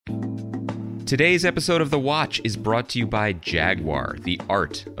Today's episode of The Watch is brought to you by Jaguar, the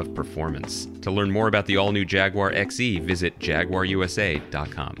art of performance. To learn more about the all-new Jaguar XE, visit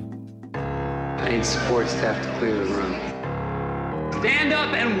jaguarusa.com. I need support staff to clear the room. Stand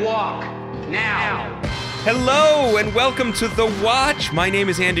up and walk, now. Hello and welcome to The Watch. My name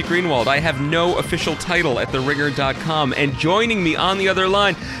is Andy Greenwald. I have no official title at theringer.com, and joining me on the other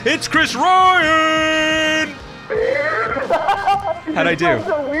line, it's Chris Ryan! How'd I do? It's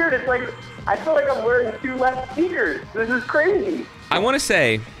so weird. It's like, I feel like I'm wearing two left speakers. This is crazy. I want to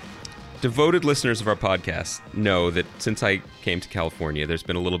say, devoted listeners of our podcast know that since I came to California, there's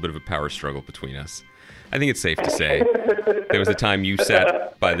been a little bit of a power struggle between us. I think it's safe to say. There was a time you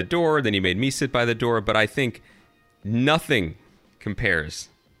sat by the door, then you made me sit by the door, but I think nothing compares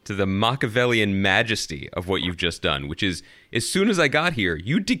to the Machiavellian majesty of what you've just done, which is, as soon as I got here,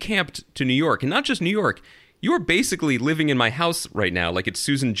 you decamped to New York. And not just New York, you are basically living in my house right now like it's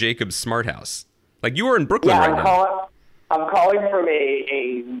Susan Jacobs' smart house. Like, you are in Brooklyn right now. I'm calling from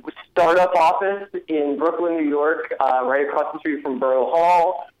a startup office in Brooklyn, New York, right across the street from Borough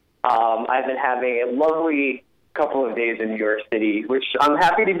Hall. I've been having a lovely couple of days in New York City, which I'm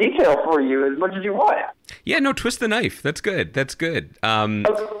happy to detail for you as much as you want. Yeah, no, twist the knife. That's good. That's good. How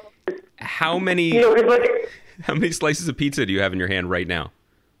many how many slices of pizza do you have in your hand right now?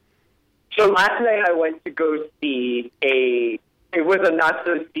 So last night I went to go see it was a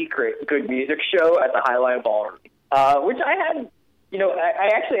not-so-secret good music show at the Highline Ballroom, which I had, I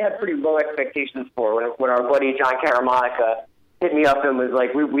actually had pretty low expectations for when our buddy John Caramonica hit me up and was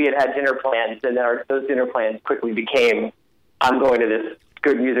like, we had dinner plans, and then those dinner plans quickly became, I'm going to this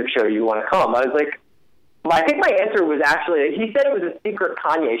good music show, you want to come? I was like, I think my answer was actually, he said it was a secret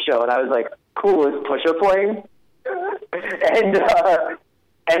Kanye show, and I was like, cool, is Pusha playing?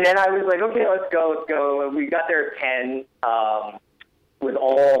 And then I was like, okay, let's go. And we got there at 10 with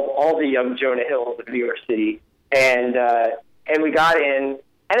all the young Jonah Hills of New York City. And we got in.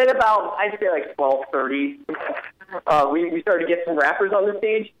 And then about, I'd say like 12:30, we started to get some rappers on the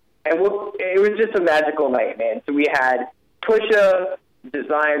stage. And it was just a magical night, man. So we had Pusha,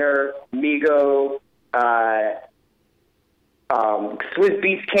 Designer, Migo, Swizz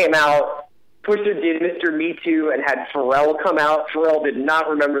Beatz came out. Pusha did Mr. Me Too and had Pharrell come out. Pharrell did not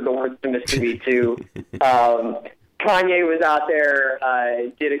remember the words to Mr. Me Too. Kanye was out there,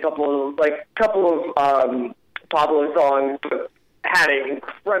 did a couple of Pablo songs, but had an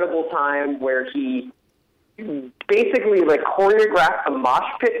incredible time where he basically choreographed a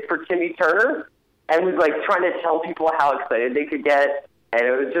mosh pit for Timmy Turner and was trying to tell people how excited they could get. And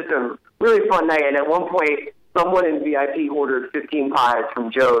it was just a really fun night. And at one point, someone in VIP ordered 15 pies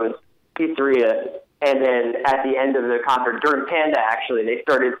from Joe's Pizzeria, and then at the end of the concert, during Panda, actually, they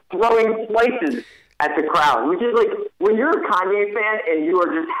started throwing slices at the crowd, which is when you're a Kanye fan and you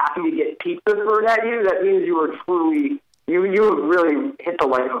are just happy to get pizza thrown at you, that means you are truly, you have really hit the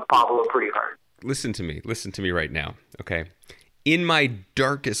life of Pablo pretty hard. Listen to me right now, okay? In my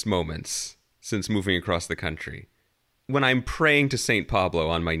darkest moments since moving across the country, when I'm praying to St. Pablo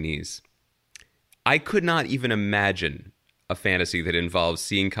on my knees, I could not even imagine a fantasy that involves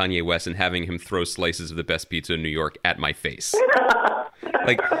seeing Kanye West and having him throw slices of the best pizza in New York at my face.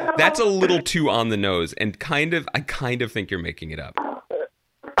 That's a little too on the nose, and I kind of think you're making it up.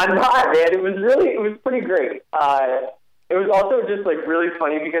 I'm not, man. It was pretty great. It was also just really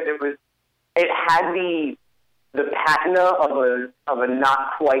funny because it had the patina of a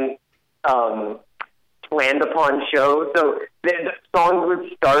not quite planned upon show. So the songs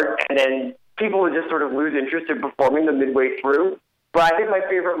would start and then people would just sort of lose interest in performing them midway through. But I think my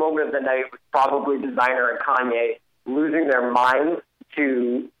favorite moment of the night was probably Designer and Kanye losing their minds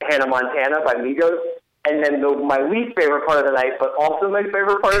to Hannah Montana by Migos. And then my least favorite part of the night, but also my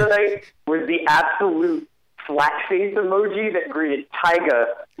favorite part of the night, was the absolute flat face emoji that greeted Tyga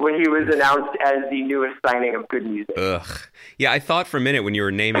when he was announced as the newest signing of Good Music. Ugh. Yeah, I thought for a minute when you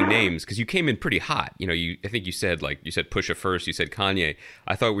were naming names, because you came in pretty hot. I think you said Pusha first, you said Kanye.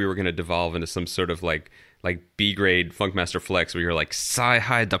 I thought we were going to devolve into some sort of B-grade Funkmaster Flex where you're like,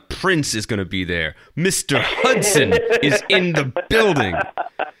 Sci-Hi the Prince is going to be there. Mr. Hudson is in the building.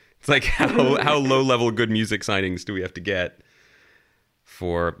 It's like, how low-level good music signings do we have to get?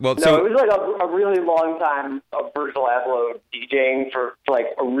 It was a really long time of Virgil Abloh DJing for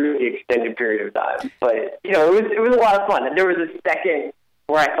a really extended period of time. But it was a lot of fun. And there was a second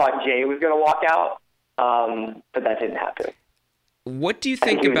where I thought Jay was going to walk out, but that didn't happen. What do you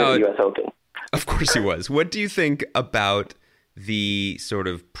think about the US Open? Of course he was. What do you think about the sort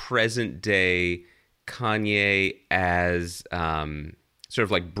of present day Kanye as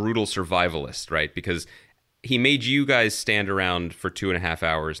sort of brutal survivalist, right? Because he made you guys stand around for 2.5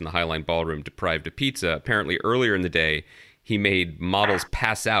 hours in the Highline Ballroom deprived of pizza. Apparently earlier in the day, he made models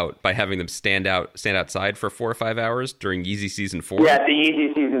pass out by having them stand outside for 4 or 5 hours during Yeezy season 4. Yeah, the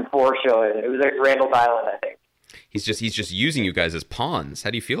Yeezy season 4 show. It was at Randall's Island, I think. He's just using you guys as pawns. How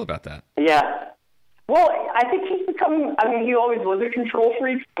do you feel about that? Yeah. Well, I think he's become, he always was a control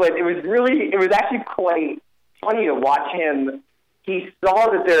freak, but it was actually quite funny to watch him. He saw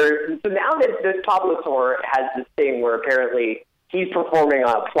that so now that this Pablo tour has this thing where apparently he's performing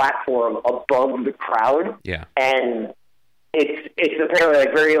on a platform above the crowd. Yeah. And it's apparently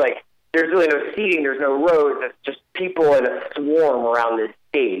very there's really no seating, there's no rows, it's just people in a swarm around this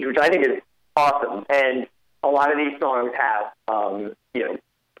stage, which I think is awesome. And a lot of these songs have,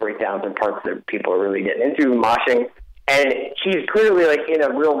 breakdowns and parts that people are really getting into, moshing. And he's clearly, in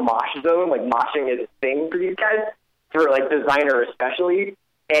a real mosh zone. Moshing is a thing for these guys, for, Designer especially.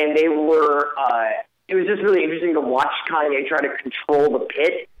 And they were, it was just really interesting to watch Kanye try to control the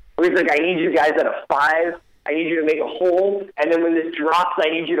pit. He's like, I need you guys at a 5. I need you to make a hole. And then when this drops, I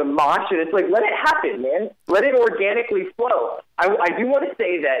need you to mosh. And it's let it happen, man. Let it organically flow. I do want to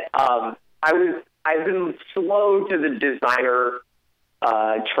say that I've been slow to the Designer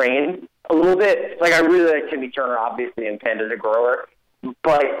train a little bit. I really like Timmy Turner, obviously, and Panda the Grower.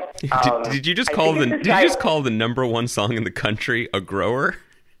 But did you just call the number one song in the country a grower?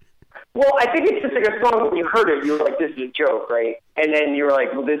 Well, I think it's just a song. When you heard it, you were like, "This is a joke," right? And then you were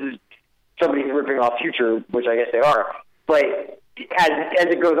like, "Well, this is somebody ripping off Future," which I guess they are. But as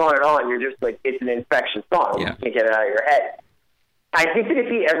it goes on, you're just like, it's an infectious song. Yeah. You can't get it out of your head. I think that if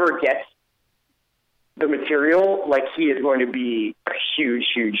he ever gets the material, he is going to be a huge,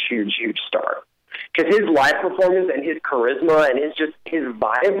 huge, huge, huge star. Because his live performance and his charisma and his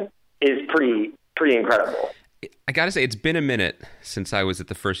vibe is pretty incredible. I gotta say, it's been a minute since I was at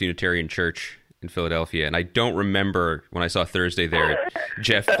the First Unitarian Church in Philadelphia, and I don't remember when I saw Thursday there,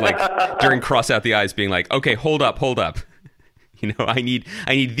 Jeff, during Cross Out the Eyes, being like, "Okay, hold up. I need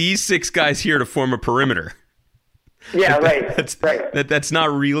these 6 guys here to form a perimeter." Yeah, right. That's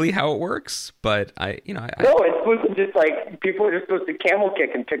not really how it works, but No, it's supposed to just people are just supposed to camel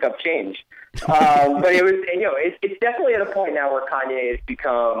kick and pick up change. But it was, it's definitely at a point now where Kanye has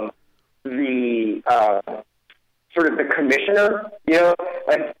become the sort of the commissioner.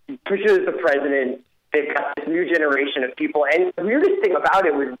 Pusha is the president. They've got this new generation of people, and the weirdest thing about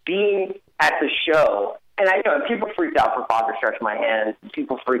it was being at the show. And I know people freaked out for Father Stretch My Hands.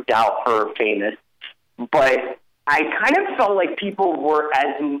 People freaked out for Famous, but I kind of felt like people were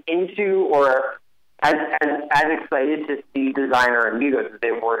as into or as excited to see Designer and Migos as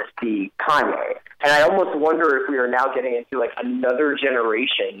they were to see Kanye. And I almost wonder if we are now getting into another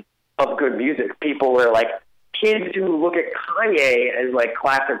generation of good music. People where kids who look at Kanye as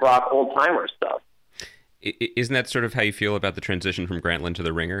classic rock old timer stuff. Isn't that sort of how you feel about the transition from Grantland to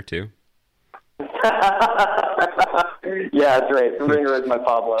The Ringer too? Yeah, that's right. The Ringer is my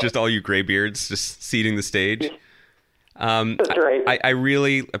Pablo. Just all you graybeards just seeding the stage. That's right. I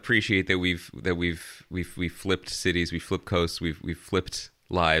really appreciate that we've flipped cities, we've flipped coasts, we've flipped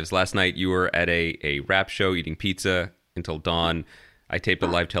lives. Last night you were at a rap show eating pizza until dawn. I taped a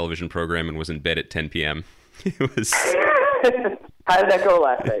live television program and was in bed at 10 p.m. It was. How did that go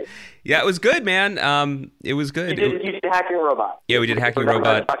last night? Yeah, it was good, man. It was good. You did Hacking Robot. Yeah, we did Hacking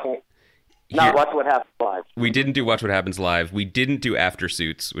Robot. Not Watch What Happens Live. We didn't do Watch What Happens Live. We didn't do After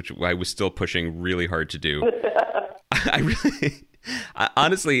Suits, which I was still pushing really hard to do.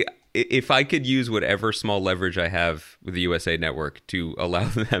 Honestly, if I could use whatever small leverage I have with the USA Network to allow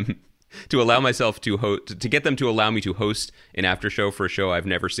myself to get them to allow me to host an after show for a show I've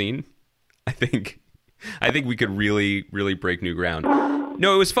never seen, I think we could really, really break new ground.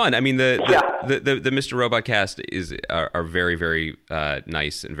 No, it was fun. I mean, the Mr. Robot cast are very, very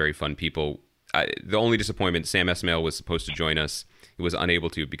nice and very fun people. The only disappointment, Sam Esmail was supposed to join us. He was unable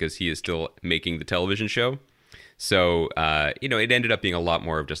to because he is still making the television show. So, it ended up being a lot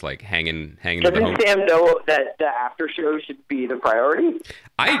more of just hanging. Doesn't Sam know that the after show should be the priority?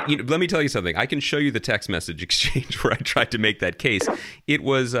 Let me tell you something. I can show you the text message exchange where I tried to make that case. It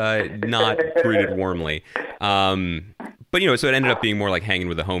was not greeted warmly. But so it ended up being more like hanging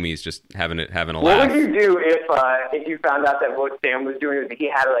with the homies, just having a laugh. What would you do if you found out that what Sam was doing was he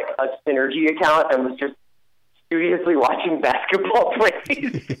had a Synergy account and was just studiously watching basketball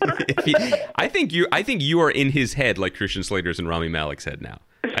plays? I think you are in his head like Christian Slater's in Rami Malek's head now.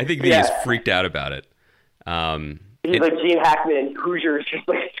 I think he is freaked out about it. He's like Gene Hackman and Hoosiers, just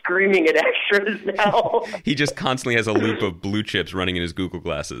screaming at extras now. He just constantly has a loop of blue chips running in his Google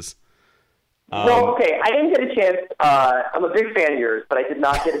glasses. Well, okay, I didn't get a chance. I'm a big fan of yours, but I did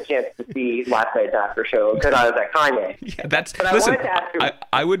not get a chance to see last night's after show because I was at Kanye. Yeah, Listen, wanted to ask you,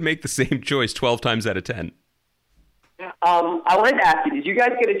 I would make the same choice 12 times out of 10. I wanted to ask you, did you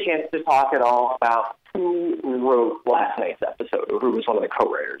guys get a chance to talk at all about who wrote last night's episode, or who was one of the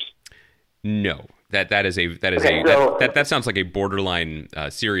co-writers? No, that sounds like a borderline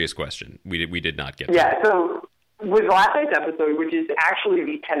serious question. We did not get. Yeah, so with last night's episode, which is actually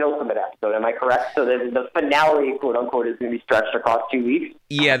the penultimate episode, am I correct? So the finale, quote unquote, is going to be stretched across 2 weeks.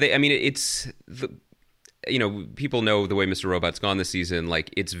 Yeah, people know the way Mr. Robot's gone this season.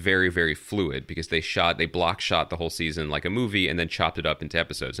 Like, it's very, very fluid because they block shot the whole season like a movie and then chopped it up into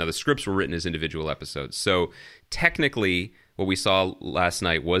episodes. Now, the scripts were written as individual episodes. So technically, what we saw last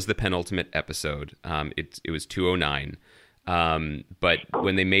night was the penultimate episode. It was 209. But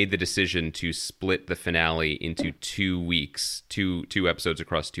when they made the decision to split the finale into 2 weeks, two episodes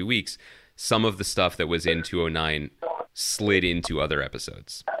across 2 weeks, some of the stuff that was in 209 slid into other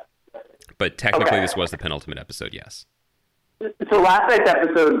episodes. But technically, This was the penultimate episode, yes. So last night's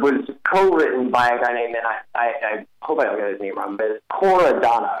episode was co-written by a guy named, and I hope I don't get his name wrong, but it's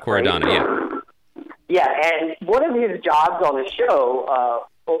Corradonna. Corradonna, yeah. Yeah, and one of his jobs on the show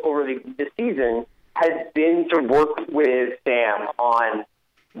over this season has been to work with Sam on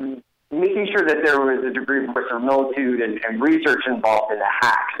making sure that there was a degree of verisimilitude and research involved in the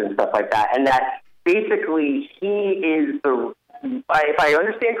hacks and stuff like that, and that basically he is if I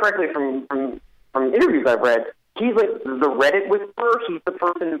understand correctly from interviews I've read, he's like the Reddit whisperer. He's the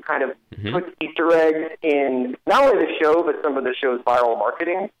person who kind of puts Easter eggs in not only the show, but some of the show's viral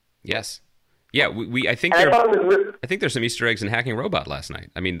marketing. Yes. Yeah, I think there's some Easter eggs in Hacking Robot last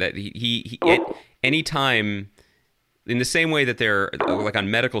night. I mean, that anytime, in the same way that they're like on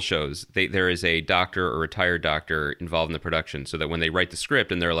medical shows, there is a doctor or retired doctor involved in the production, so that when they write the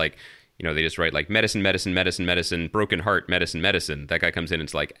script and they're like, they just write like medicine, broken heart, medicine. That guy comes in and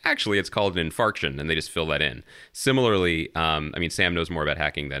it's like, actually, it's called an infarction, and they just fill that in. Similarly, Sam knows more about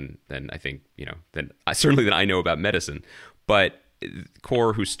hacking than I think, than I know about medicine. But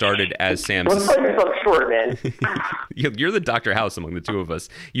Core, who started as Sam's... Let's play yourself short, man. You're the Dr. House among the two of us.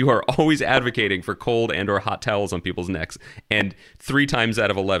 You are always advocating for cold and or hot towels on people's necks, and 3 times out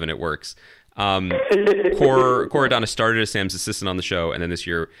of 11 it works. Corradonna started as Sam's assistant on the show, and then this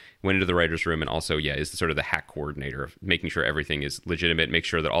year went into the writer's room and also, is sort of the hack coordinator of making sure everything is legitimate, make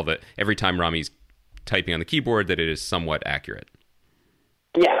sure that every time Rami's typing on the keyboard that it is somewhat accurate.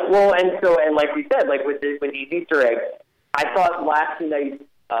 Yeah, well, and like we said, like with these Easter eggs, I thought last night's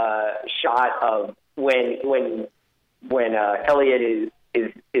shot of when Elliot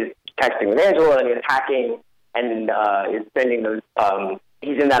is texting with Angela and is hacking and is sending those.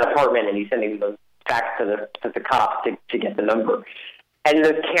 He's in that apartment and he's sending those facts to the cops to get the number. And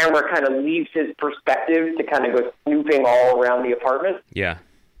the camera kind of leaves his perspective to kind of go snooping all around the apartment. Yeah.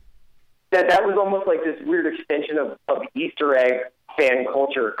 That was almost like this weird extension of Easter egg fan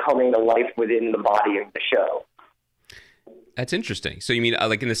culture coming to life within the body of the show. That's interesting. So you mean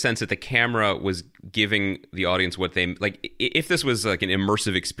like in the sense that the camera was giving the audience what they like? If this was like an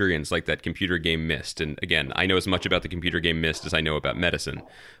immersive experience like that computer game Myst, and again, I know as much about the computer game Myst as I know about medicine,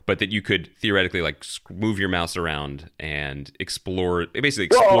 but that you could theoretically like move your mouse around and explore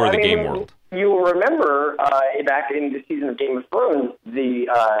the game world. You'll remember back in the season of Game of Thrones,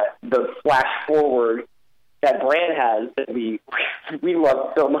 the flash forward that Bran has that we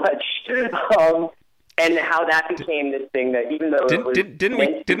love so much. And how that became this thing that even though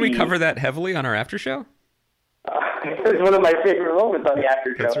didn't we cover that heavily on our after show? It was one of my favorite moments on the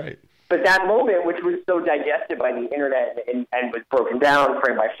after show. That's right. But that moment, which was so digested by the internet and was broken down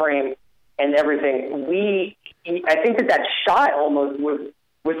frame by frame and everything, I think that shot almost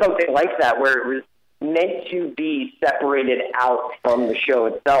was something like that, where it was meant to be separated out from the show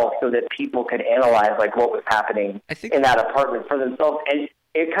itself, so that people could analyze like what was happening in that apartment for themselves. And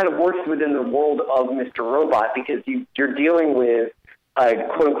it kind of works within the world of Mr. Robot because you're dealing with a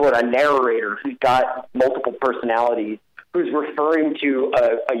quote-unquote a narrator who's got multiple personalities, who's referring to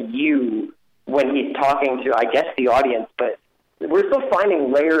a you when he's talking to, I guess, the audience. But we're still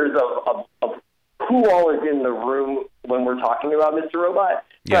finding layers of who all is in the room when we're talking about Mr. Robot.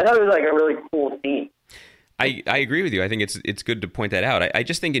 So I thought it was like a really cool scene. I agree with you. I think it's good to point that out. I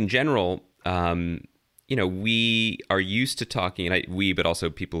just think in general... we are used to talking, and but also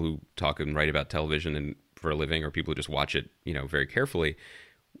people who talk and write about television and for a living, or people who just watch it, very carefully.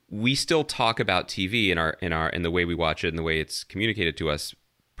 We still talk about TV in the way we watch it and the way it's communicated to us,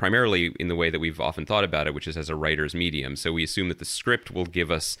 primarily in the way that we've often thought about it, which is as a writer's medium. So we assume that the script will give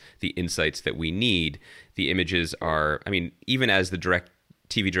us the insights that we need. The images are, even as the direct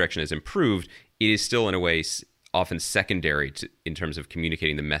TV direction has improved, it is still in a way often secondary in terms of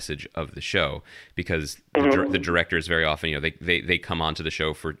communicating the message of the show, because the directors very often, they come onto the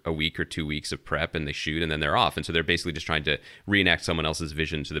show for a week or 2 weeks of prep and they shoot and then they're off. And so they're basically just trying to reenact someone else's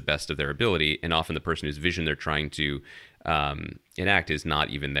vision to the best of their ability. And often the person whose vision they're trying to enact is not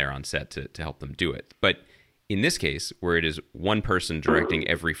even there on set to help them do it. But in this case, where it is one person directing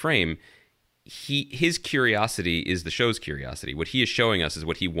every frame, his curiosity is the show's curiosity. What he is showing us is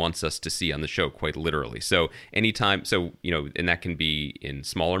what he wants us to see on the show, quite literally. So anytime, and that can be in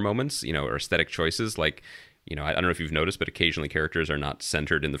smaller moments, or aesthetic choices. Like, I don't know if you've noticed, but occasionally characters are not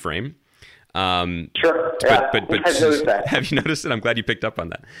centered in the frame. Sure. But I've noticed that. Have you noticed it? I'm glad you picked up on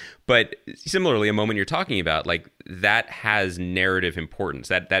that. But similarly, a moment you're talking about, like, that has narrative importance.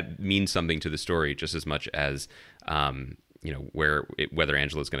 That means something to the story just as much as whether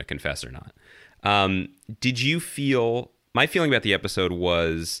Angela's going to confess or not. Did you feel? My feeling about the episode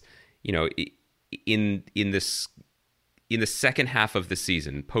was, in the second half of the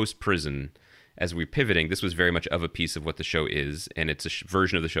season, post prison, as we're pivoting, this was very much of a piece of what the show is, and it's a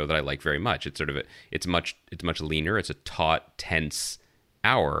version of the show that I like very much. It's it's much leaner. It's a taut, tense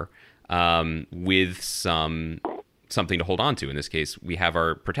hour with something to hold on to. In this case, we have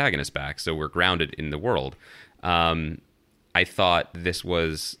our protagonist back, so we're grounded in the world. I thought this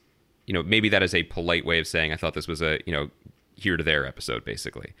was, maybe that is a polite way of saying I thought this was a, here to there episode,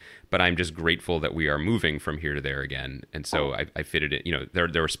 basically. But I'm just grateful that we are moving from here to there again. And so I fitted it,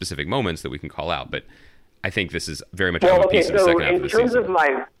 there were specific moments that we can call out, but I think this is very much a piece of the second half of the season.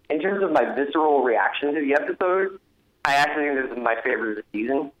 In terms of my visceral reaction to the episode, I actually think this is my favorite of the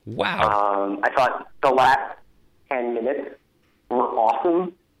season. Wow. I thought the last 10 minutes were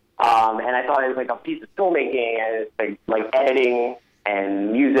awesome. And I thought it was like a piece of filmmaking, and it's like editing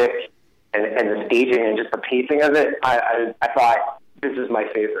and music and the staging and just the pacing of it. I thought this is my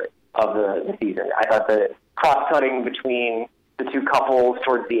favorite of the season. I thought the cross-cutting between the two couples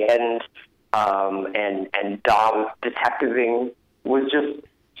towards the end and Dom detectiving was just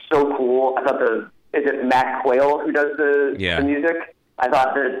so cool. I thought is it Matt Quayle who does the music? I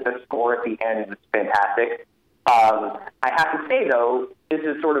thought the score at the end was fantastic. I have to say, though, this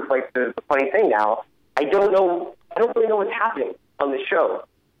is sort of like the funny thing now. I don't really know what's happening on the show.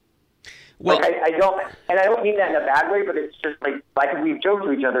 Well, I don't mean that in a bad way, but it's just like we've joked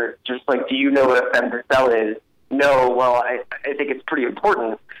to each other. It's just like, do you know what a femme fatale is? No. Well, I think it's pretty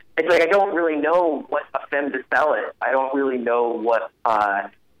important. It's like I don't really know what a femme fatale is. I don't really know what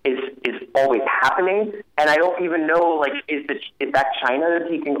is always happening, and I don't even know is that China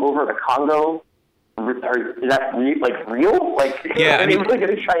taking over the Congo? Is that real? Yeah, are they really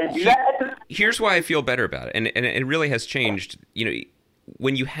going to try and do that? Here's why I feel better about it, and it really has changed.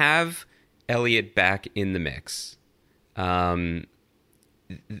 When you have Elliot back in the mix, the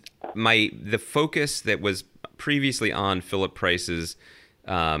focus that was previously on Philip Price's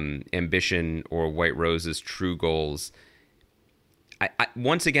ambition or White Rose's true goals.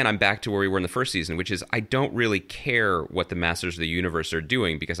 Once again, I'm back to where we were in the first season, which is I don't really care what the Masters of the Universe are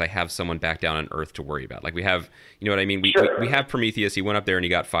doing because I have someone back down on Earth to worry about. Like we have, you know what I mean? We have Prometheus. He went up there and he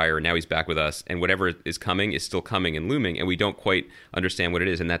got fire, and now he's back with us. And whatever is coming is still coming and looming, and we don't quite understand what it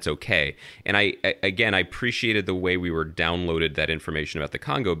is, and that's okay. And I appreciated the way we were downloaded that information about the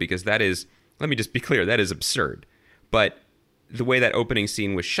Congo, because that is, let me just be clear, that is absurd. But the way that opening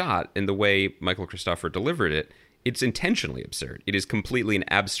scene was shot and the way Michael Christopher delivered it, it's intentionally absurd. It is completely an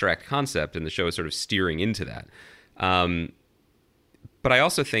abstract concept, and the show is sort of steering into that. But I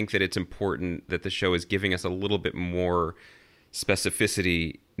also think that it's important that the show is giving us a little bit more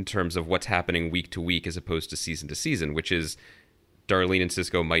specificity in terms of what's happening week to week as opposed to season, which is Darlene and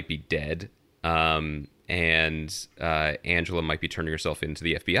Cisco might be dead, and Angela might be turning herself into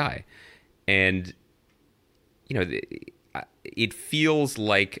the FBI. And, it feels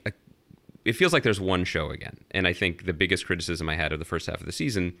like there's one show again. And I think the biggest criticism I had of the first half of the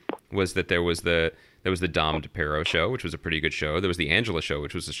season was that there was the Dom DePero show, which was a pretty good show. There was the Angela show,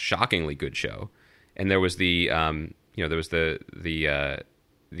 which was a shockingly good show. And there was the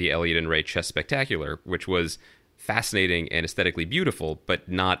Elliot and Ray Chess Spectacular, which was fascinating and aesthetically beautiful, but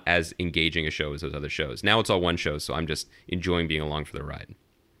not as engaging a show as those other shows. Now it's all one show, so I'm just enjoying being along for the ride.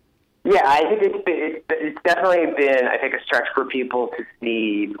 Yeah, I think it's definitely been, I think, a stretch for people to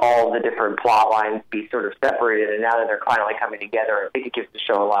see all the different plot lines be sort of separated, and now that they're finally coming together, I think it gives the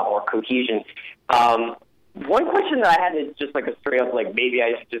show a lot more cohesion. One question that I had is just like a straight up, maybe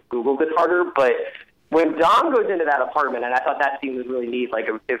I should just Google this harder, but when Dom goes into that apartment, and I thought that scene was really neat,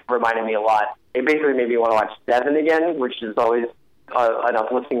 it reminded me a lot. It basically made me want to watch Seven again, which is always an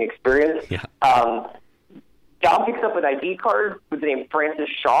uplifting experience. Yeah. Dom picks up an ID card with the name Frances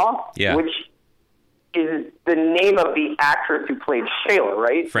Shaw, Yeah. which is the name of the actress who played Shayla,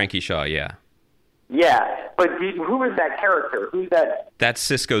 right? Frankie Shaw, yeah. Yeah, but who is that character? Who's that? That's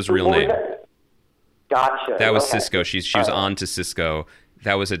Cisco's real What was name. that? Gotcha. That was Okay. Cisco. She was on to Cisco.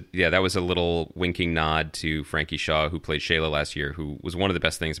 That was a little winking nod to Frankie Shaw, who played Shayla last year, who was one of the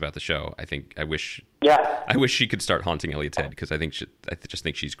best things about the show. I wish she could start haunting Elliot's head, because I just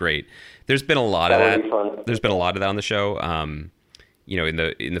think she's great. There's been a lot of That that. would be fun. There's been a lot of that on the show. In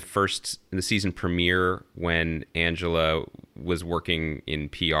the season premiere, when Angela was working in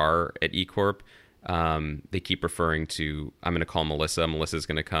PR at E Corp, they keep referring to, I'm going to call Melissa. Melissa's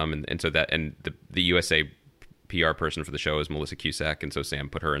going to come, and the USA PR person for the show is Melissa Cusack, and so Sam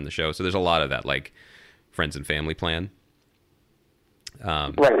put her in the show. So there's a lot of that, like, friends and family plan.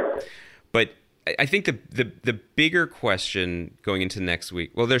 Right. But I think the bigger question going into next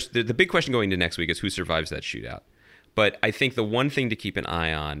week, well, there's the big question going into next week is who survives that shootout. But I think the one thing to keep an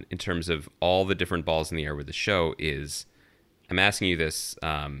eye on in terms of all the different balls in the air with the show is, I'm asking you this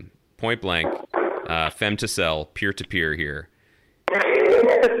point blank, femme to sell, peer to peer here.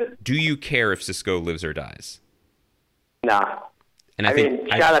 Do you care if Cisco lives or dies? Nah. And I think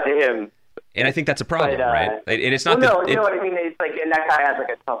shout out to him. And I think that's a problem, But, right? It's not well, you know what I mean? It's like, and that guy has like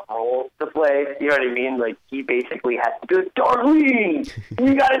a tough role to play. You know what I mean? Like, he basically has to go, Darlene,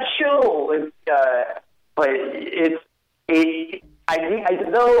 you gotta chill. But I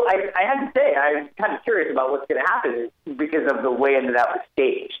have to say, I'm kind of curious about what's going to happen because of the way that was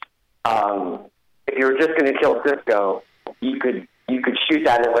staged. If you were just going to kill Cisco, you could shoot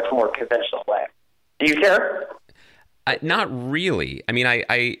that in a much more conventional way. Do you care? Not really. I mean,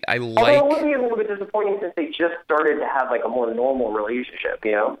 I Although like. it would be a little bit disappointing since they just started to have like a more normal relationship,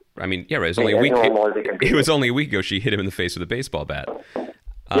 you know? I mean, yeah, right. It was only a week. It was only a week ago she hit him in the face with a baseball bat.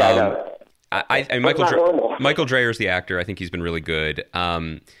 Yeah, I know. Michael Dreyer's the actor. I think he's been really good.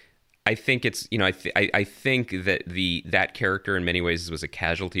 I think it's, I think that that character in many ways was a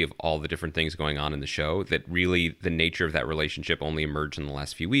casualty of all the different things going on in the show, that really the nature of that relationship only emerged in the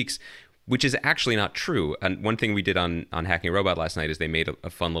last few weeks, which is actually not true. And one thing we did on Hacking a Robot last night is they made a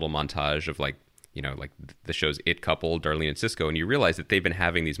fun little montage of like the show's it couple, Darlene and Cisco, and you realize that they've been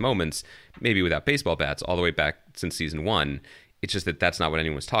having these moments, maybe without baseball bats, all the way back since season 1. It's just that that's not what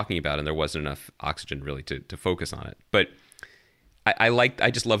anyone was talking about, and there wasn't enough oxygen really to focus on it. But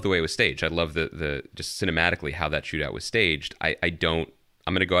I just love the way it was staged. I love the just cinematically how that shootout was staged. I'm going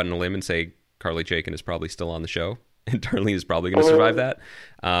to go out on a limb and say Carly Chaikin is probably still on the show, and Darlene is probably going to survive that.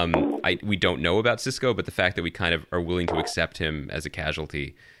 We don't know about Cisco, but the fact that we kind of are willing to accept him as a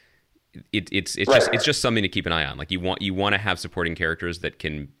casualty, it's just something to keep an eye on. Like, you want to have supporting characters that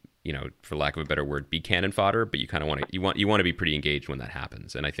can, for lack of a better word, be cannon fodder, but you kind of want to be pretty engaged when that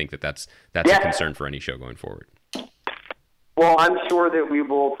happens. And I think that's a concern for any show going forward. Well, I'm sure that we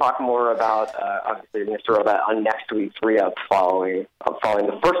will talk more about, obviously, Mr. Robot on next week's re-up following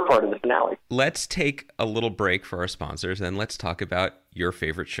the first part of the finale. Let's take a little break for our sponsors, and let's talk about your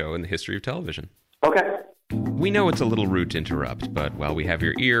favorite show in the history of television. Okay. We know it's a little rude to interrupt, but while we have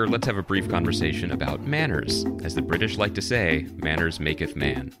your ear, let's have a brief conversation about manners. As the British like to say, manners maketh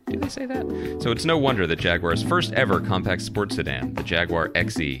man. Did they say that? So it's no wonder that Jaguar's first ever compact sports sedan, the Jaguar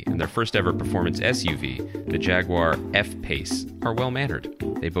XE, and their first ever performance SUV, the Jaguar F-Pace, are well-mannered.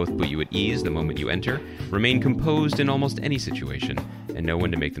 They both put you at ease the moment you enter, remain composed in almost any situation, and know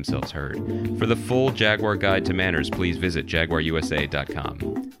when to make themselves heard. For the full Jaguar guide to manners, please visit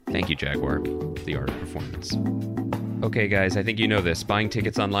jaguarusa.com. Thank you, Jaguar, the art of performance. Okay, guys, I think you know this. Buying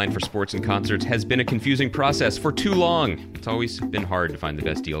tickets online for sports and concerts has been a confusing process for too long. It's always been hard to find the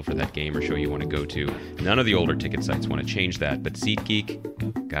best deal for that game or show you want to go to. None of the older ticket sites want to change that, but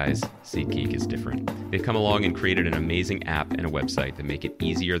SeatGeek, guys, SeatGeek is different. They've come along and created an amazing app and a website that make it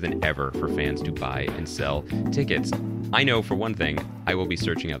easier than ever for fans to buy and sell tickets. I know, for one thing, I will be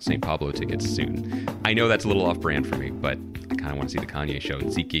searching out St. Pablo tickets soon. I know that's a little off-brand for me, but I kind of want to see the Kanye show, and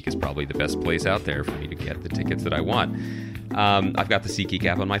SeatGeek is probably the best place out there for me to get the tickets that I want. I've got the SeatGeek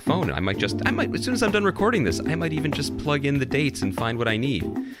app on my phone, and I might, as soon as I'm done recording this, I might even just plug in the dates and find what I need.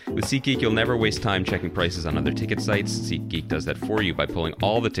 With SeatGeek, you'll never waste time checking prices on other ticket sites. SeatGeek does that for you by pulling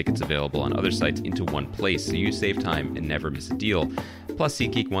all the tickets available on other sites into one place, so you save time and never miss a deal. Plus,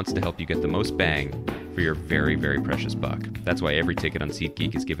 SeatGeek wants to help you get the most bang for your very, very precious buck. That's why every ticket on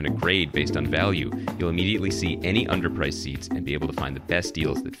SeatGeek is given a grade based on value. You'll immediately see any underpriced seats and be able to find the best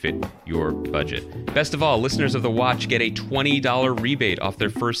deals that fit your budget. Best of all, listeners of The Watch get a $20 rebate off their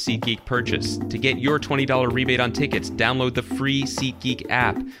first SeatGeek purchase. To get your $20 rebate on tickets, download the free SeatGeek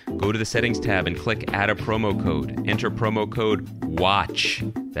app. Go to the settings tab and click Add a promo code. Enter promo code WATCH.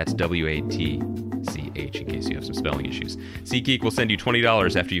 That's WATCH. H in case you have some spelling issues. SeatGeek will send you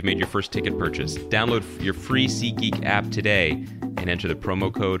 $20 after you've made your first ticket purchase. Download your free SeatGeek app today and enter the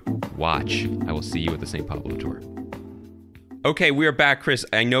promo code WATCH. I will see you at the St. Pablo tour. Okay, we are back, Chris.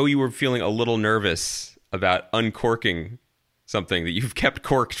 I know you were feeling a little nervous about uncorking something that you've kept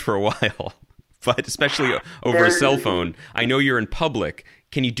corked for a while, but especially over a cell phone. I know you're in public.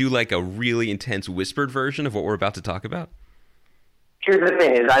 Can you do like a really intense whispered version of what we're about to talk about? Here's the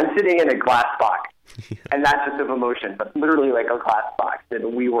thing: is I'm sitting in a glass box, and that's just of emotion, but literally like a glass box in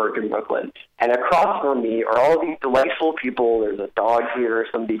WeWork in Brooklyn. And across from me are all these delightful people. There's a dog here.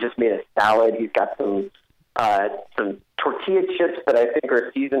 Somebody just made a salad. He's got some tortilla chips that I think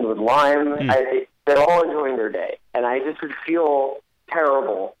are seasoned with lime. They're all enjoying their day, and I just would feel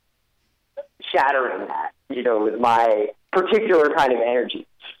terrible shattering that, with my particular kind of energy.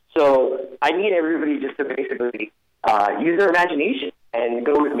 So I need everybody just to basically use their imagination and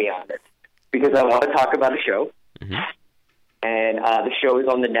go with me on this, because I want to talk about a show, and the show is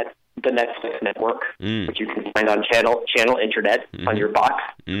on the Netflix network, which you can find on channel internet on your box.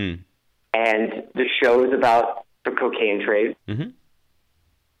 And the show is about the cocaine trade.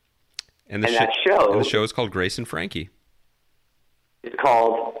 And the show is called Grace and Frankie. It's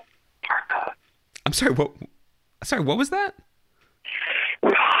called Narcos. I'm sorry. What was that?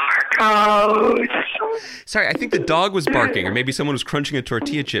 Narcos. Sorry, I think the dog was barking, or maybe someone was crunching a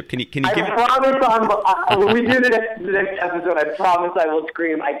tortilla chip. Can you give it? When we do the next episode, I promise I will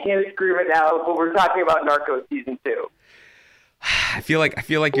scream. I can't scream it now, but we're talking about Narcos season 2. I feel like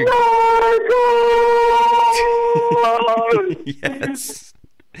you're. Narcos! Yes.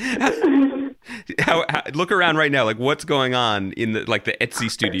 How look around right now, like what's going on in the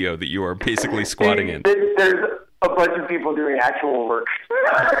Etsy studio that you are basically squatting in? There's a bunch of people doing actual work.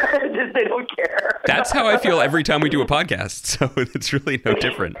 Just they don't care. That's how I feel every time we do a podcast, so it's really no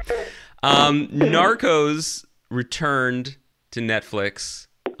different. Narcos returned to Netflix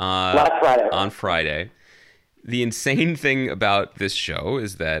last Friday. On Friday. The insane thing about this show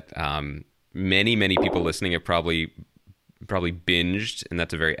is that many people listening have probably binged, and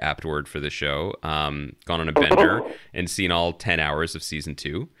that's a very apt word for the show, gone on a bender and seen all 10 hours of season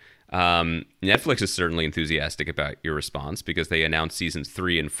 2. Netflix is certainly enthusiastic about your response because they announced seasons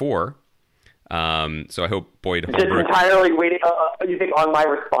 3 and 4. So I hope Boyd Holbrook... Just entirely waiting, you think, on my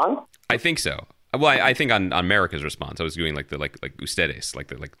response? I think so. Well, I think on America's response. I was doing like ustedes, like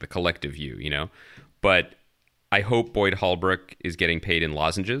the collective you, But I hope Boyd Holbrook is getting paid in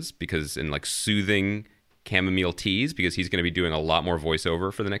lozenges, because in soothing chamomile teas, because he's going to be doing a lot more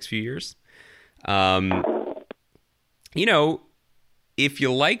voiceover for the next few years. If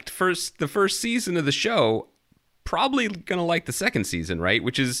you liked the first season of the show, probably going to like the second season, right?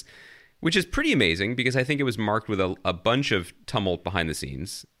 Which is pretty amazing, because I think it was marked with a bunch of tumult behind the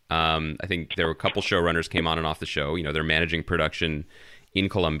scenes. I think there were a couple showrunners came on and off the show. They're managing production in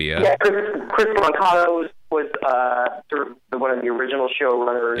Colombia. Yeah, Chris Blancato was sort of one of the original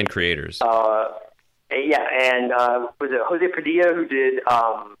showrunners and creators. Yeah, and was it Jose Padilla who did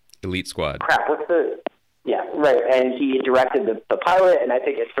Elite Squad? Crap, yeah, right. And he directed the pilot, and I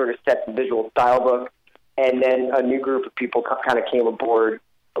think it sort of set the visual style book. And then a new group of people kind of came aboard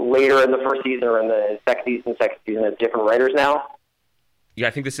later in the first season or in the second season as different writers now. Yeah,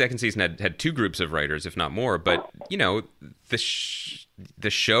 I think the second season had 2 groups of writers, if not more. But the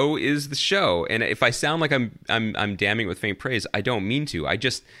show is the show, and if I sound like I'm damning with faint praise, I don't mean to.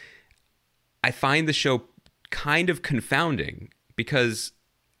 I find the show kind of confounding because,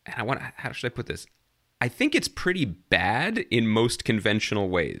 how should I put this? I think it's pretty bad in most conventional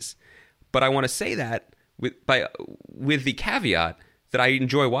ways, but I want to say that with the caveat that I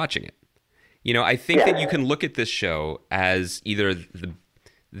enjoy watching it. I think that you can look at this show as either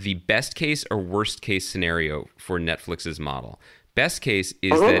the best case or worst case scenario for Netflix's model. Best case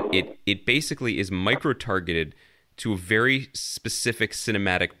is that it basically is micro-targeted to very specific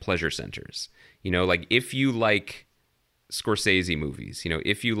cinematic pleasure centers. If you like Scorsese movies,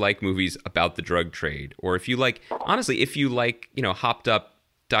 if you like movies about the drug trade, or if you like hopped up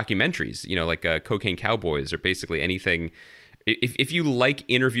documentaries, like Cocaine Cowboys, or basically anything. If you like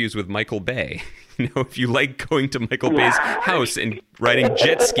interviews with Michael Bay, if you like going to Michael Bay's house and riding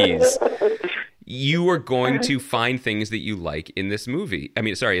jet skis, you are going to find things that you like in this movie.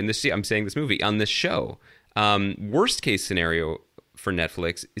 I'm saying this movie on this show. Worst case scenario for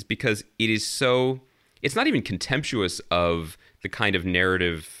Netflix is because it's not even contemptuous of the kind of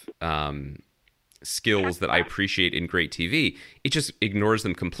narrative skills that I appreciate in great TV. It just ignores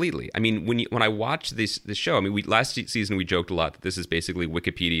them completely. When I watch this show, last season we joked a lot that this is basically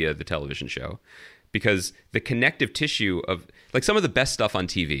Wikipedia, the television show, because the connective tissue of some of the best stuff on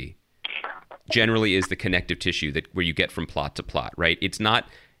TV generally is the connective tissue that where you get from plot to plot, right? It's not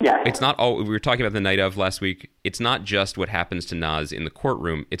Yeah. it's not all we were talking about the night of last week. It's not just what happens to Nas in the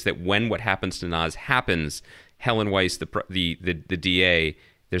courtroom. It's that when what happens to Nas happens, Helen Weiss, the DA,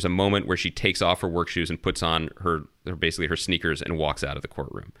 there's a moment where she takes off her work shoes and puts on her basically her sneakers and walks out of the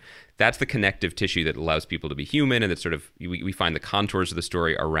courtroom. That's the connective tissue that allows people to be human, and that sort of we find the contours of the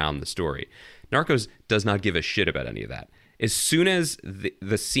story around the story. Narcos does not give a shit about any of that. As soon as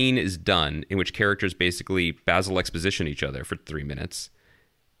the scene is done, in which characters basically Basil exposition each other for 3 minutes,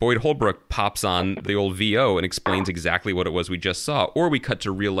 Boyd Holbrook pops on the old VO and explains exactly what it was we just saw, or we cut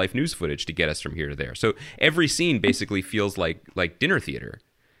to real life news footage to get us from here to there. So every scene basically feels like dinner theater.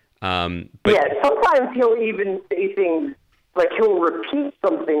 But yeah, sometimes he'll even say things like he'll repeat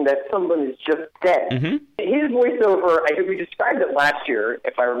something that someone has just said. Mm-hmm. His voiceover, I think we described it last year,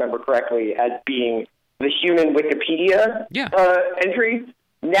 if I remember correctly, as being the human Wikipedia entry.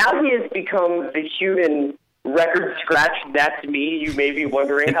 Now he has become the human record scratch, that's me, you may be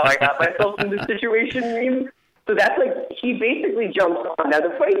wondering how I got myself in this situation meme. So that's like, he basically jumps on. Now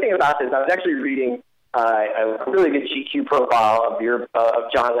the funny thing about this, I was actually reading a really good GQ profile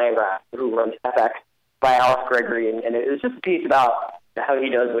of John Landgraf, who runs FX, by Alex Gregory, and it was just a piece about how he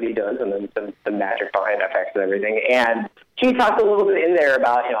does what he does and then the magic behind FX and everything. And he talked a little bit in there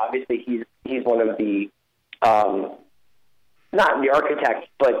about, obviously he's one of the, not the architects,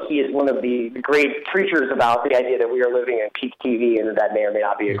 but he is one of the great preachers about the idea that we are living in peak TV and that may or may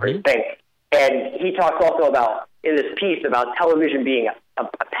not be a great thing. And he talks also about, in this piece, about television being a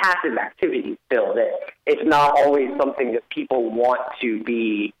passive activity still, that it's not always something that people want to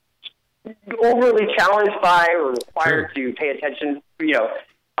be overly challenged by or required to pay attention,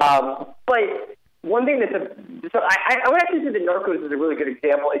 but one thing I would actually say that Narcos is a really good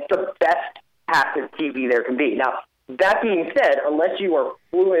example. It's the best passive TV there can be. Now, that being said, unless you are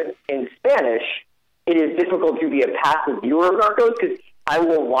fluent in Spanish, it is difficult to be a passive viewer of Narcos, because I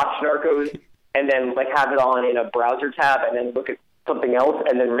will watch Narcos and then have it on in a browser tab and then look at something else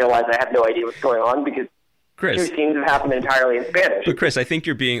and then realize I have no idea what's going on, because Chris, two scenes have happened entirely in Spanish. But Chris, I think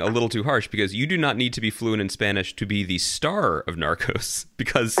you're being a little too harsh, because you do not need to be fluent in Spanish to be the star of Narcos,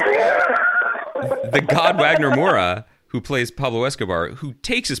 because the god Wagner Moura, who plays Pablo Escobar, who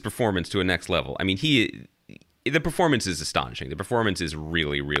takes his performance to a next level. I mean, the performance is astonishing. The performance is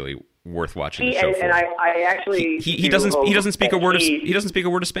really, really worth watching the show for. And I actually he doesn't speak a word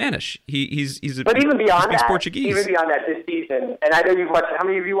of Spanish. He's but even beyond that, Portuguese. Even beyond that, this season, and I know you've watched. How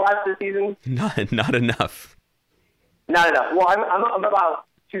many of you watched this season? Not enough. Not enough. Well, I'm about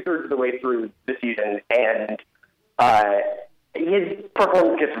 2/3 of the way through the season, and his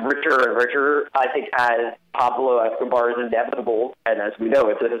performance gets richer and richer. I think as Pablo Escobar is inevitable, and as we know,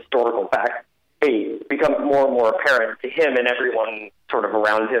 it's a historical fact. It becomes more and more apparent to him and everyone sort of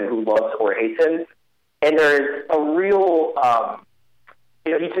around him who loves or hates him. And there's a real,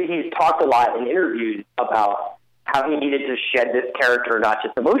 he's talked a lot in interviews about how he needed to shed this character, not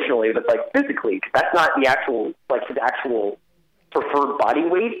just emotionally, but physically, because that's not the actual, his actual preferred body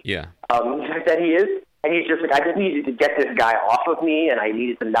weight. Yeah. That he is. And he's just I just needed to get this guy off of me, and I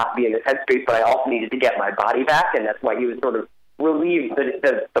needed to not be in his headspace, but I also needed to get my body back, and that's why he was sort of relieved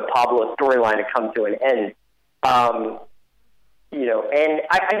that the Pablo storyline had come to an end. And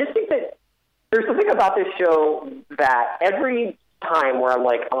I just think that there's something about this show that every time where I'm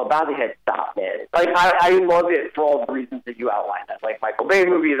about to hit stop, man. I love it for all the reasons that you outlined. I like Michael Bay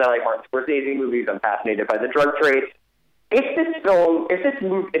movies, I like Martin Scorsese movies, I'm fascinated by the drug trade. If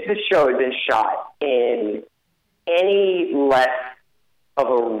this show had been shot in any less of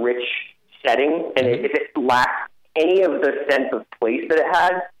a rich setting, and if it lacked any of the sense of place that it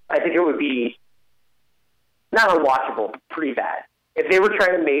had, I think it would be not unwatchable, but pretty bad. If they were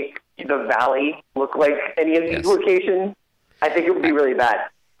trying to make the Valley look like any of these locations, I think it would be really bad.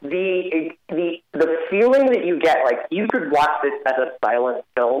 The feeling that you get, you could watch this as a silent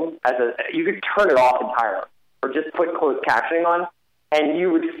film, you could turn it off entirely, or just put closed captioning on, and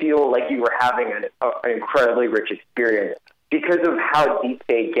you would feel like you were having an incredibly rich experience because of how deep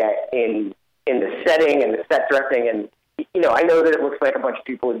they get in the setting and the set dressing. And, I know that it looks like a bunch of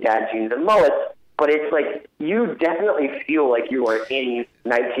people with dad jeans and mullets, but it's you definitely feel like you are in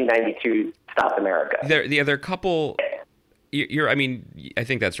 1992 South America. There are a couple. I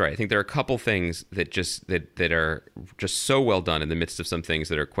think that's right. I think there are a couple things that are just so well done in the midst of some things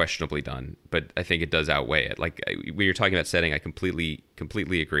that are questionably done. But I think it does outweigh it. When you're talking about setting, I completely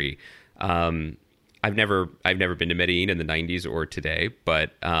agree. I've never been to Medellin in the 90s or today,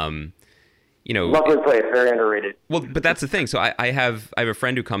 but Lovely place, very underrated. Well, but that's the thing. So I have a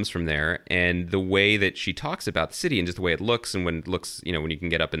friend who comes from there, and the way that she talks about the city and just the way it looks, and when it looks, when you can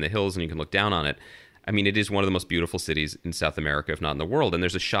get up in the hills and you can look down on it. I mean, it is one of the most beautiful cities in South America, if not in the world. And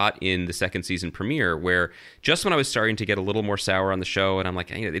there's a shot in the second season premiere where just when I was starting to get a little more sour on the show, and I'm like,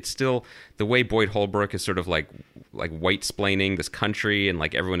 it's still the way Boyd Holbrook is sort of like white-splaining this country, and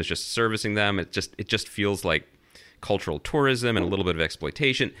like everyone is just servicing them. It just feels like cultural tourism and a little bit of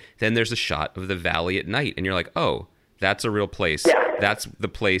exploitation. Then there's a shot of the valley at night, and you're like, oh, that's a real place. Yeah. That's the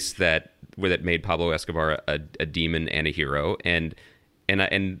place that made Pablo Escobar a demon and a hero. And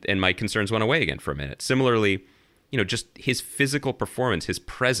my concerns went away again for a minute. Similarly, just his physical performance, his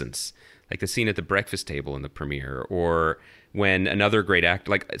presence, like the scene at the breakfast table in the premiere, or when another great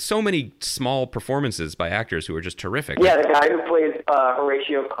actor, like so many small performances by actors who are just terrific. Yeah, the guy who plays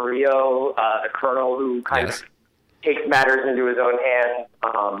Horatio Carrillo, the colonel who kind of takes matters into his own hands.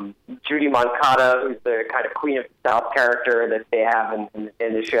 Judy Moncada, who's the kind of Queen of the South character that they have in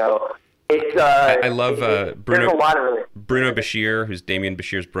the show. I love Bruno Bashir, who's Damien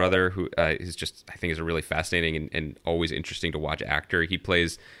Bashir's brother, who is just, I think, is a really fascinating and always interesting to watch actor. He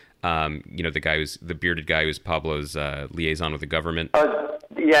plays, the bearded guy who's Pablo's liaison with the government.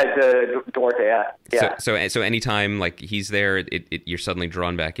 Duarte, yeah. So anytime like he's there, you're suddenly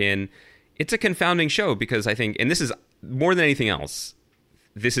drawn back in. It's a confounding show because I think, and this is more than anything else,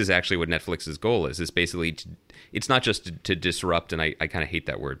 this is actually what Netflix's goal is basically it's not just to disrupt, and I kind of hate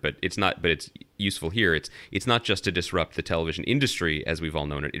that word, but it's useful here. It's not just to disrupt the television industry as we've all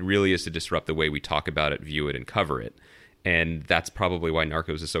known it. It really is to disrupt the way we talk about it, view it, and cover it. And that's probably why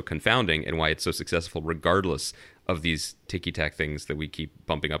Narcos is so confounding and why it's so successful regardless of these ticky-tack things that we keep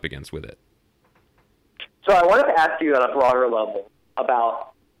bumping up against with it. So I wanted to ask you on a broader level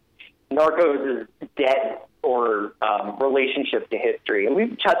about Narcos' debt or relationship to history. And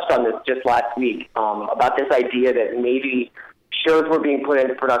we touched on this just last week about this idea that maybe shows were being put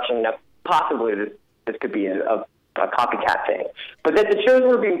into production. Now, possibly this could be a copycat thing, but that the shows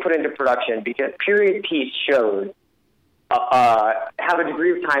were being put into production because period piece shows have a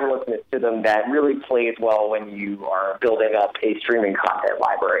degree of timelessness to them that really plays well when you are building up a streaming content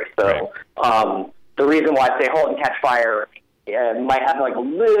library. So the reason why, say, Halt and Catch Fire might have like a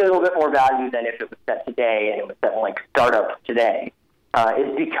little bit more value than if it was set today and it was set in like startup today,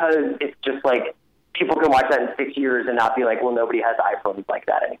 is because it's just like people can watch that in 6 years and not be like, well, nobody has iPhones like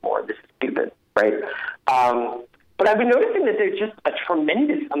that anymore. This is stupid, right? But I've been noticing that there's just a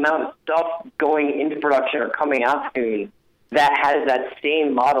tremendous amount of stuff going into production or coming out soon that has that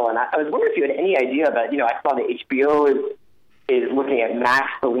same model. And I was wondering if you had any idea about, I saw that HBO is looking at Max,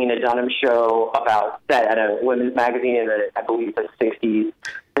 the Lena Dunham show about set at a women's magazine in the, I believe, the 60s.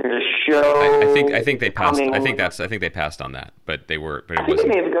 There's a show. I think they passed. I think they passed on that, but it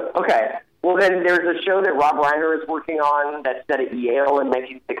wasn't. Okay. Well, then there's a show that Rob Reiner is working on that's set at Yale in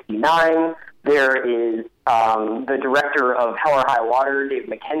 1969. There is the director of Hell or High Water, Dave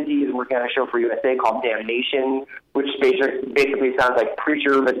McKenzie, is working on a show for USA called Damnation, which basically sounds like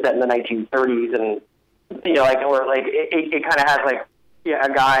Preacher, but set in the 1930s. And, it kind of has, a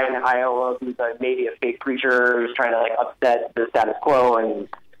guy in Iowa who's maybe a fake preacher who's trying to, upset the status quo, and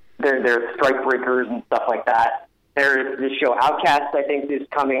there's strike breakers and stuff like that. There's this show Outcast, I think, is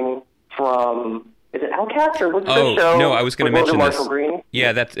coming from... Is it Outcast or what's the show? No, I was going to mention this. Green?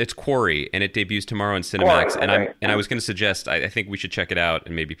 Yeah, it's Quarry, and it debuts tomorrow on Cinemax. I was going to suggest I think we should check it out,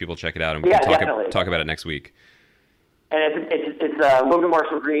 and maybe people check it out, and we can talk about it next week. And it's Logan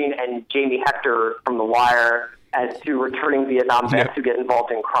Marshall Green and Jamie Hector from The Wire as two returning Vietnam vets who get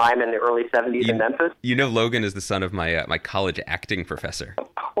involved in crime in the early 70s in Memphis. Logan is the son of my college acting professor.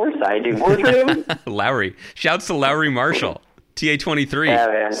 Of course I do. What was your name? Lowry. Shouts to Lowry Marshall, TA23. Yeah,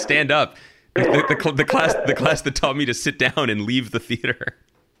 man. Stand up. The class that taught me to sit down and leave the theater.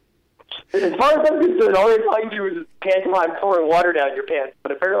 As far as I'm concerned, all they taught you was pantomime pouring water down your pants.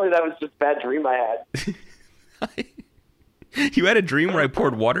 But apparently that was just a bad dream I had. You had a dream where I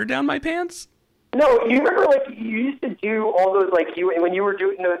poured water down my pants? No, you remember you used to do all those when you were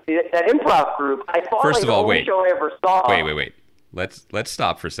doing that improv group. I thought First of all, wait. Show I ever saw. Wait. Let's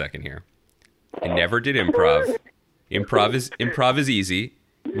stop for a second here. I never did improv. Improv is easy.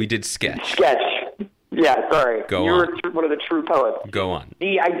 We did sketch. Yeah, sorry. You were one of the true poets. Go on.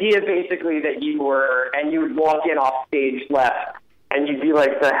 The idea basically that you would walk in off stage left, and you'd be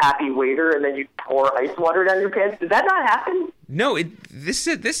like the happy waiter, and then you'd pour ice water down your pants. Did that not happen? No,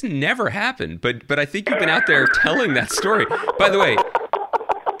 this never happened. But I think you've been out there telling that story. By the way,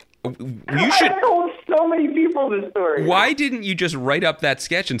 you should. I told so many people this story. Why didn't you just write up that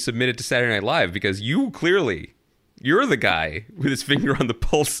sketch and submit it to Saturday Night Live? Because you clearly You're the guy with his finger on the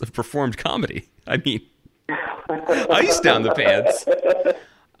pulse of performed comedy. I mean, ice down the pants.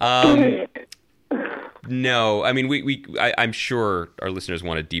 No, I mean, I'm sure our listeners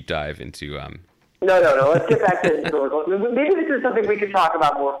want to deep dive into. No. Let's get back to historical. Maybe this is something we could talk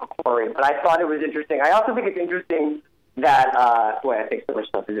about more for Corey, but I thought it was interesting. I also think it's interesting that, I think so much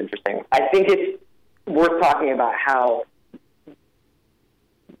stuff is interesting. I think it's worth talking about how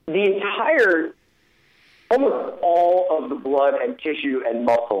the entire, almost all of the blood and tissue and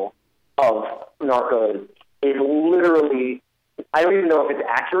muscle of Narcos is literally, I don't even know if it's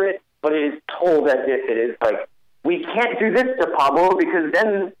accurate, but it is told as if it is like, we can't do this to Pablo because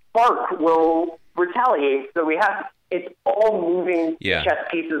then Spark will retaliate. So it's all moving chess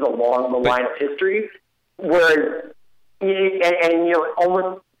pieces along the line of history, whereas, and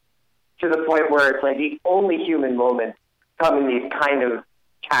almost to the point where it's like the only human moments come in these kind of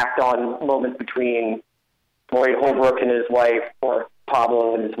tacked on moments between Lloyd Holbrook and his wife, or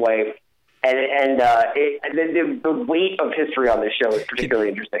Pablo and his wife. And the weight of history on this show is particularly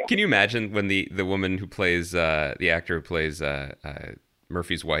interesting. Can you imagine when the woman who plays, the actor who plays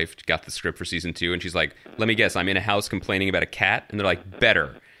Murphy's wife got the script for season 2, and she's like, let me guess, I'm in a house complaining about a cat? And they're like,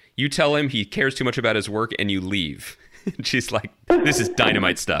 better. You tell him he cares too much about his work and you leave. And she's like, this is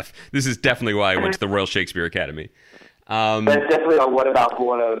dynamite stuff. This is definitely why I went to the Royal Shakespeare Academy. That's definitely a what about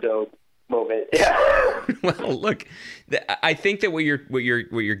Guano moment. Yeah. Well, look, I think that what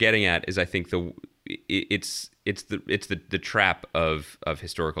you're getting at is, I think it's the trap of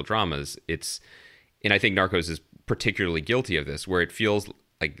historical dramas. And I think Narcos is particularly guilty of this, where it feels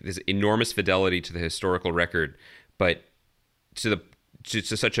like this enormous fidelity to the historical record, but to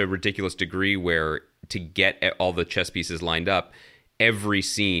such a ridiculous degree where, to get all the chess pieces lined up, every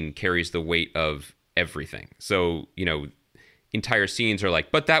scene carries the weight of everything. So, entire scenes are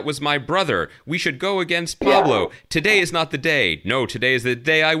like, but that was my brother. We should go against Pablo. Yeah. Today is not the day. No, today is the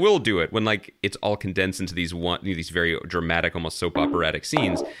day I will do it. When it's all condensed into these very dramatic, almost soap operatic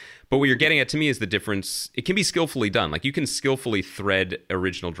scenes. But what you're getting at to me is the difference. It can be skillfully done. Like, you can skillfully thread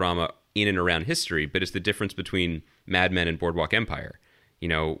original drama in and around history, but it's the difference between Mad Men and Boardwalk Empire,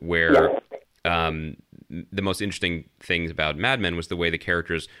 where the most interesting things about Mad Men was the way the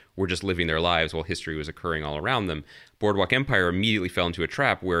characters were just living their lives while history was occurring all around them. Boardwalk Empire immediately fell into a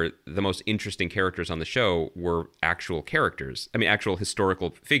trap where the most interesting characters on the show were actual characters. I mean, actual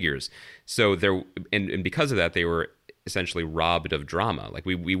historical figures. So and because of that, they were essentially robbed of drama. Like,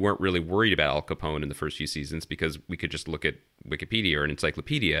 we weren't really worried about Al Capone in the first few seasons because we could just look at Wikipedia or an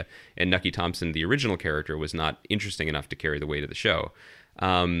encyclopedia, and Nucky Thompson, the original character, was not interesting enough to carry the weight of the show.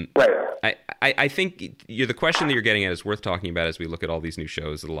 Right. I think the question that you're getting at is worth talking about as we look at all these new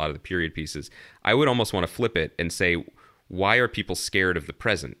shows, a lot of the period pieces. I would almost want to flip it and say, why are people scared of the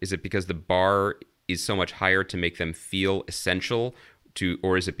present? Is it because the bar is so much higher to make them feel essential to,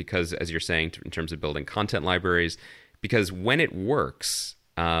 or is it because, as you're saying, in terms of building content libraries, because when it works,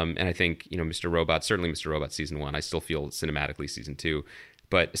 and I think, Mr. Robot, certainly Mr. Robot season 1, I still feel cinematically season 2,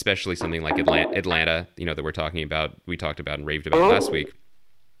 but especially something like Atlanta, that we talked about and raved about last week.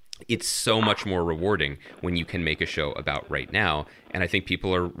 It's so much more rewarding when you can make a show about right now, and I think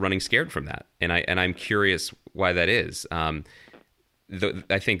people are running scared from that, and I'm curious why that is.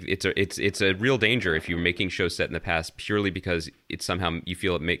 I think it's a real danger if you're making shows set in the past purely because it somehow you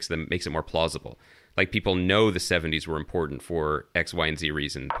feel it makes it more plausible. Like, people know the 70s were important for X, Y, and Z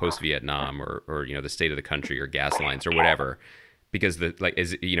reason, post Vietnam or the state of the country or gas lines or whatever, because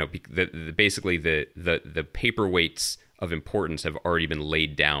basically the paperweights of importance have already been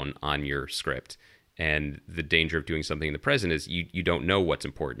laid down on your script. And the danger of doing something in the present is you don't know what's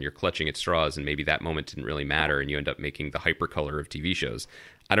important. You're clutching at straws, and maybe that moment didn't really matter, and you end up making the hypercolor of TV shows.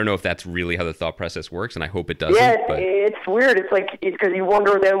 I don't know if that's really how the thought process works, and I hope it doesn't. Yeah, but it's weird. It's because you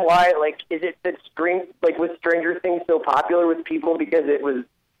wonder then why, is it that was Stranger Things so popular with people because it was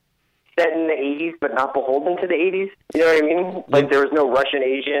set in the 80s but not beholden to the 80s? You know what I mean? Like, there was no Russian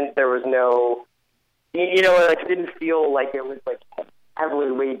agent, there was no... it didn't feel like it was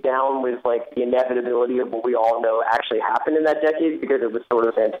heavily weighed down with the inevitability of what we all know actually happened in that decade because it was sort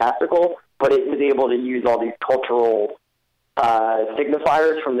of fantastical, but it was able to use all these cultural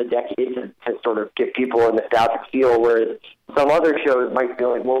signifiers from the decade to sort of give people a nostalgic feel, whereas some other shows might feel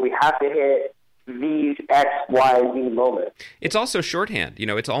like, well, we have to hit these X, Y, Z moments. It's also shorthand.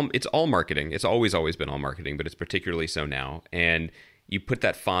 It's all marketing. It's always been all marketing, but it's particularly so now. And you put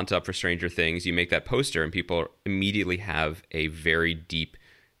that font up for Stranger Things, you make that poster, and people immediately have a very deep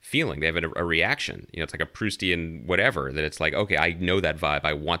feeling. They have a reaction. It's like a Proustian whatever, that it's like, okay, I know that vibe.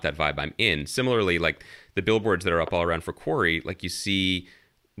 I want that vibe. I'm in. Similarly, like the billboards that are up all around for Quarry, like you see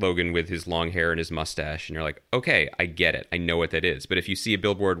Logan with his long hair and his mustache, and you're like, okay, I get it. I know what that is. But if you see a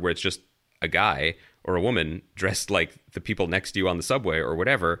billboard where it's just a guy or a woman dressed like the people next to you on the subway or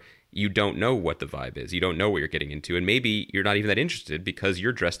whatever, you don't know what the vibe is. You don't know what you're getting into. And maybe you're not even that interested because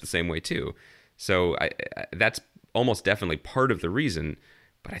you're dressed the same way too. So that's almost definitely part of the reason.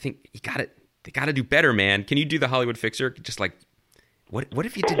 But I think they got to do better, man. Can you do the Hollywood Fixer? Just like, what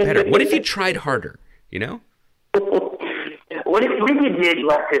if you did better? What if you tried harder, you know? What if you did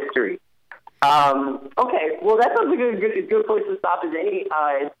less history? Okay, well, that sounds like a good place to stop as any.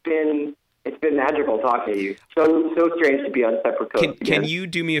 It's been magical talking to you. So strange to be on separate coasts. Can you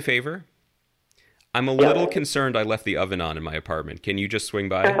do me a favor? I'm a little concerned I left the oven on in my apartment. Can you just swing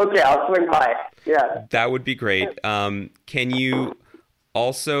by? Okay, I'll swing by. Yeah. That would be great. Can you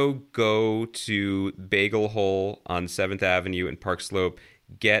also go to Bagel Hole on 7th Avenue in Park Slope,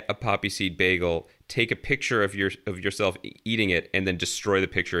 get a poppy seed bagel, take a picture of yourself eating it, and then destroy the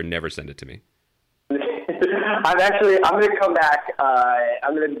picture and never send it to me? I'm going to come back.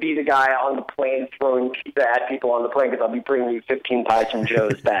 I'm going to be the guy on the plane throwing pizza at people on the plane because I'll be bringing you 15 pies from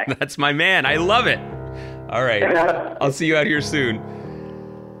Joe's back. That's my man. I love it. All right. I'll see you out here soon.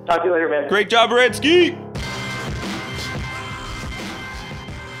 Talk to you later, man. Great job, Redsky.